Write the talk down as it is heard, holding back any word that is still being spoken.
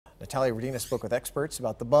Natalia Rodina spoke with experts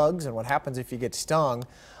about the bugs and what happens if you get stung.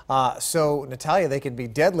 So, Natalia, they can be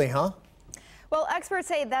deadly, huh? Well, experts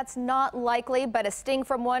say that's not likely, but a sting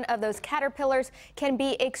from one of those caterpillars can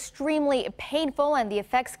be extremely painful and the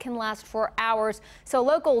effects can last for hours. So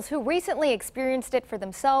locals who recently experienced it for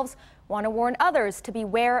themselves want to warn others to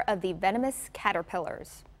beware of the venomous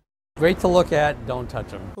caterpillars. Great to look at, don't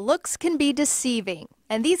touch them. Looks can be deceiving,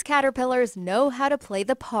 and these caterpillars know how to play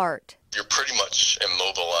the part. You're pretty much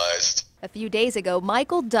immobilized. A few days ago,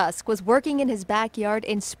 Michael Dusk was working in his backyard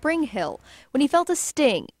in Spring Hill when he felt a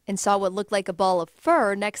sting and saw what looked like a ball of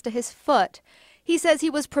fur next to his foot. He says he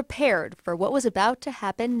was prepared for what was about to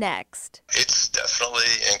happen next. It's definitely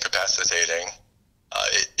incapacitating.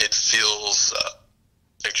 It feels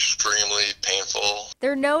extremely painful.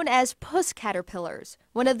 They're known as puss caterpillars,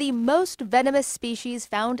 one of the most venomous species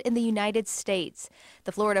found in the United States.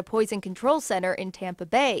 The Florida Poison Control Center in Tampa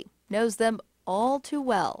Bay knows them all too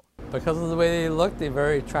well. Because of the way they look, they're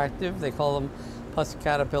very attractive. They call them puss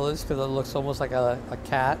caterpillars because it looks almost like a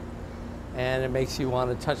cat, and it makes you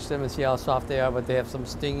want to touch them and see how soft they are, but they have some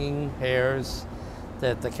stinging hairs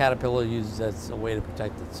that the caterpillar uses as a way to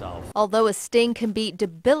protect itself. Although a sting can be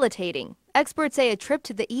debilitating, experts say a trip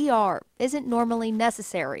to the ER isn't normally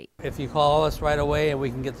necessary. If you call us right away and we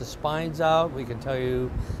can get the spines out, we can tell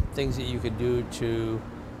you things that you can do to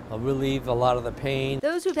relieve a lot of the pain.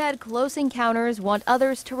 Those who've had close encounters want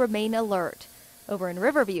others to remain alert. Over in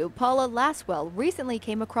Riverview, Paula Laswell recently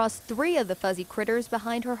came across 3 of the fuzzy critters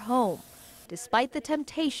behind her home. Despite the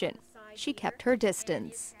temptation, she kept her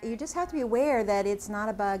distance. You just have to be aware that it's not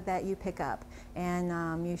a bug that you pick up,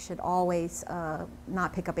 and you should always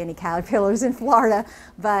not pick up any caterpillars in Florida,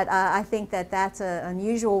 but I think that that's an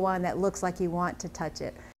unusual one that looks like you want to touch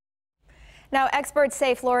it. Now, experts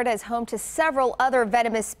say Florida is home to several other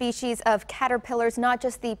venomous species of caterpillars, not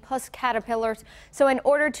just the puss caterpillars. So in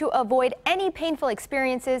order to avoid any painful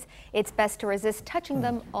experiences, it's best to resist touching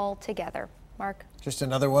them altogether. Mark? Just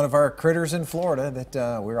another one of our critters in Florida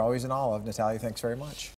that we're always in awe of. Natalia, thanks very much.